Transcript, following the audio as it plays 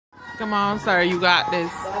Come on, sir. You got this.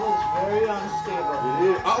 That is very unstable. It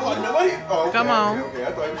is. Oh, no, wait. Oh, okay, Come on. Okay.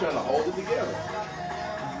 I thought you were trying to hold it together.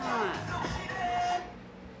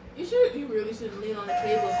 You really should lean on the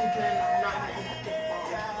table if you plan on not having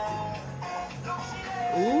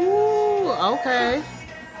to Ooh, okay.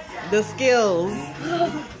 The skills.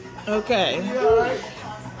 Okay.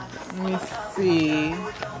 Let me see.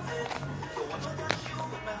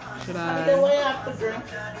 Should Either I? way, I have to drink.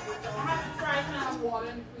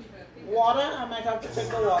 Water, I might have to take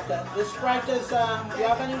the water. The Sprite is, do you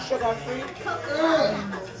have any sugar free?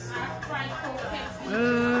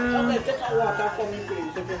 Okay, take a water for me,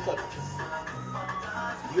 please, if you could.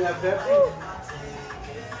 You have Pepsi?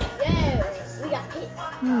 Yeah, we got it.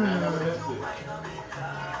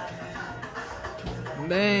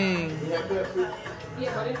 Dang. You have Pepsi?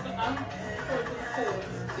 Yeah, but it's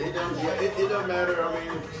It don't matter. I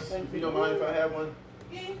mean, if you don't mind if I have one.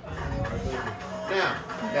 Now,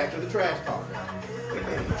 back to the trash talk.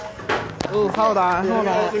 Ooh, hold on, hold on.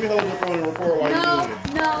 Let me hold the phone and record while you're doing it.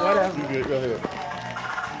 No. Whatever. You good? Go ahead.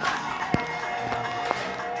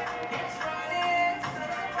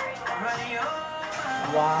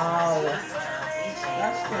 Wow.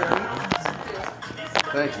 That's scary.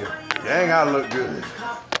 Thank you. Dang, I look good.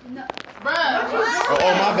 No. Oh, my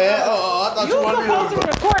bad. Oh, I thought you wanted me Supposed to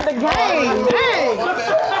record the game. Dang.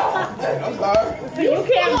 I'm sorry. See, you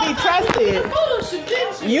can't be trusted.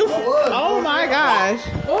 You. Oh my gosh.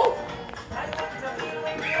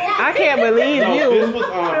 I can't believe No, you.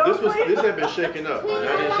 this had been shaken up. And I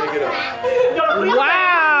didn't shake it up.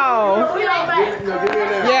 Wow. No, give me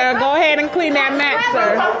that. Yeah, go ahead and clean that mat,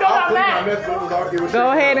 sir. I'll clean my mess, but it was already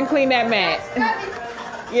Go ahead and clean that mat.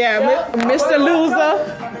 Yeah, Mr. Loser.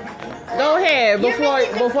 Go ahead before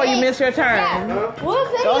you miss your turn. What Go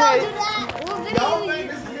video ahead. do that? What Y'all video?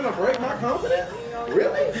 think this is gonna break my confidence?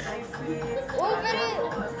 Really? What video?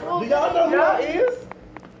 Do y'all know who I is?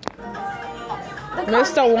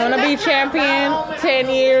 Mr. Wannabe Champion, 10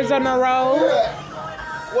 years in a row.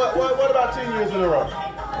 What about 10 years in a row?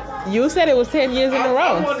 You said it was 10 years in a I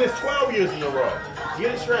row. won this 12 years in a row.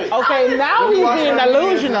 Get it straight. Okay, now Let me he's watch being that again,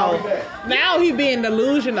 delusional. I'll be back. Now he's being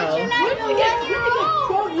delusional. You're not even 1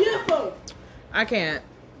 year old. I can't.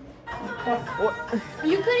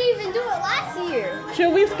 You couldn't even do it last year.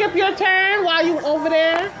 Should we skip your turn while you over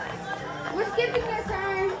there? We're skipping your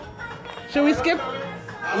turn. Should we skip?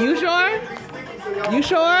 You sure? You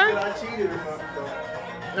sure? I cheated or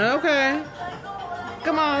something. Okay.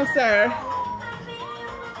 Come on, sir.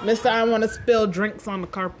 Mister, I want to spill drinks on the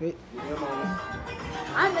carpet.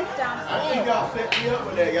 I missed I think y'all set me up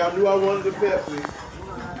with that. Y'all knew I wanted the Pepsi.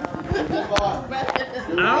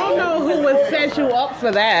 I don't know who would set you up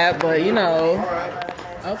for that, but you know. All right.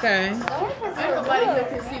 Okay. Everybody here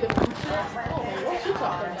can see the future. What you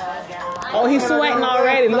talking about? Oh, he's sweating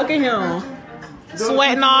already. Look at him.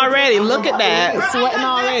 Sweating already. Look at that. Sweating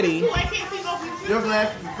already. Your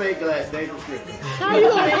glasses are fake glasses. They prescription. How you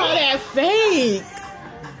gonna call that fake?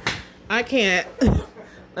 I can't.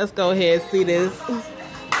 Let's go ahead and see this.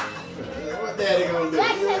 What daddy gonna do?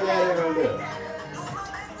 What daddy gonna do?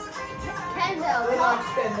 Kendall,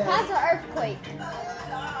 cause an earthquake.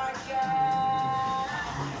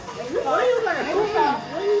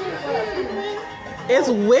 It's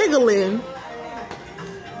wiggling.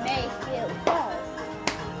 Make it fall.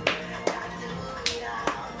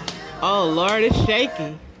 Oh Lord, it's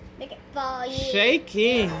shaky. Make it fall, yeah.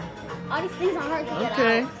 Shaky. All these things are hard to get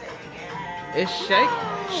Okay. out. It's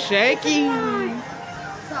shaky.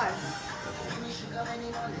 Sorry.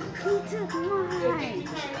 He took mine.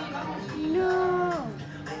 No.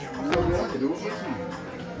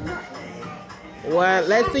 Well,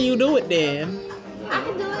 let's see you do it then. I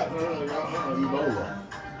can do it.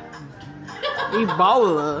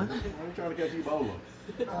 Ebola. I'm trying to catch Ebola.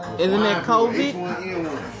 Isn't it COVID?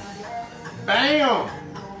 H1N1. Bam!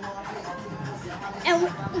 And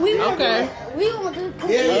we won't Okay. do it. We won't do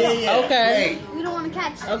it. Yeah. Okay. We don't want to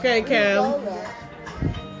catch it. Okay, Cam.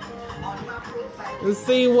 Let's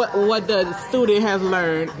see what the student has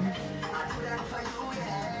learned.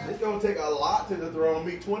 It's gonna take a lot to dethrone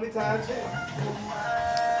me 20 times.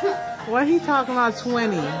 What he talking about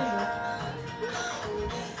 20?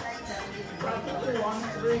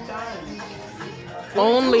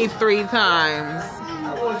 Only 3 times. I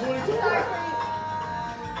won 22 times.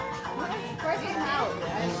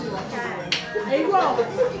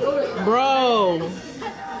 Bro.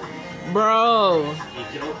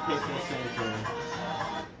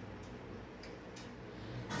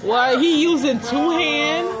 What, he using 2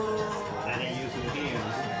 hands? I didn't use any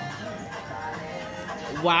hands.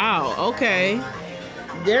 Wow, okay.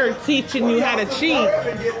 They're teaching you how to cheat.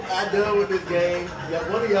 I done with this game.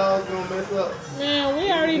 Yeah, one of y'all's gonna mess up. Man,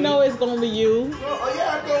 we already know it's gonna be you. Oh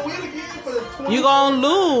yeah, I'm gonna win again for the 20. You gonna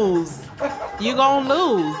lose. You gonna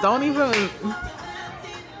lose. Don't even.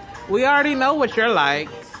 We already know what you're like.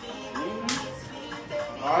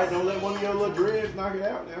 All right, don't let one of your little dreads knock it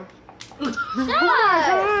out now. Oh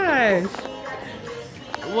my gosh.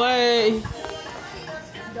 What?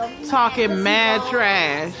 Talking mad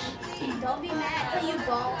trash. Don't be mad till you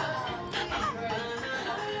bald.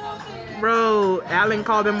 Bro, Alan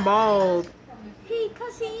called him bald.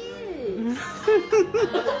 Cause he is.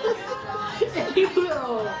 He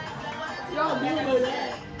will. Y'all deal with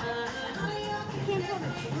that. Can't tell the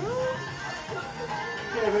truth.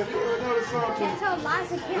 Yeah, but you ever notice something? Can't tell lies.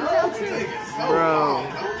 I can't tell It's truth. taking so Bro.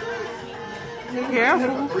 long.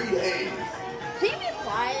 Careful. 3 days. Can you be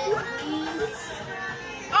quiet, please?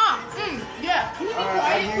 Yeah. Can you be All right, I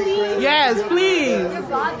quiet, give please? credit. Yes, please. You're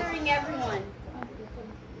bothering everyone.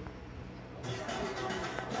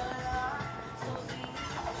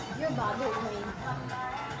 You're bothering me.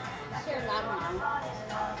 Share loud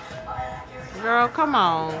now. Girl, come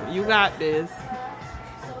on. You got this.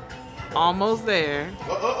 Almost there.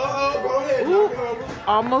 Go ahead. Ooh. Knock it over.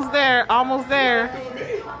 Almost there. Almost there.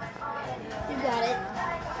 You got it.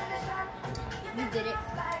 You did it.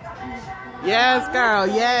 Yes, girl.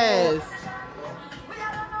 Yes.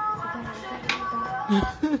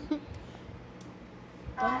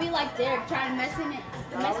 Don't be like Derek trying to mess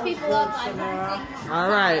people up like that. All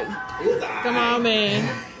right. Come on, man.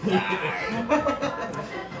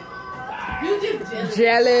 You just jealous.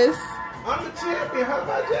 Jealous. I'm the champion. How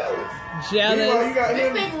about jealous? Jealous. You got This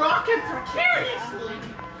him. thing rocking precariously.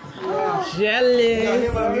 You got Jealous.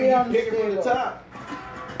 him out here picking from the top.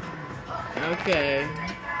 Okay.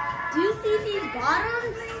 Do you see these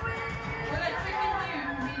bottoms?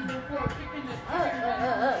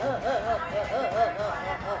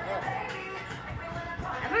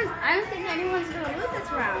 I don't think anyone's gonna lose this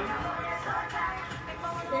round.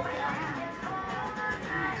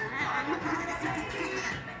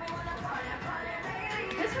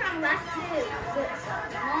 This round lasted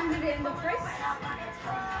longer than the first.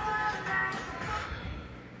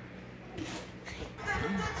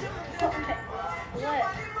 What?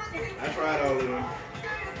 I tried all of them.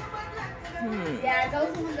 Yeah,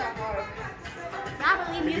 those ones are hard. I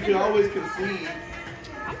believe You can always concede.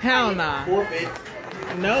 Hell nah. Forfeit.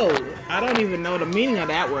 No. I don't even know the meaning of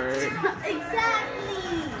that word.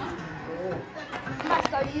 Exactly. I might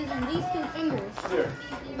start using these 2 fingers. Sure.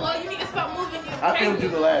 Well, you need to stop moving your I filmed you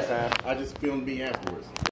the last time. I just filmed me afterwards.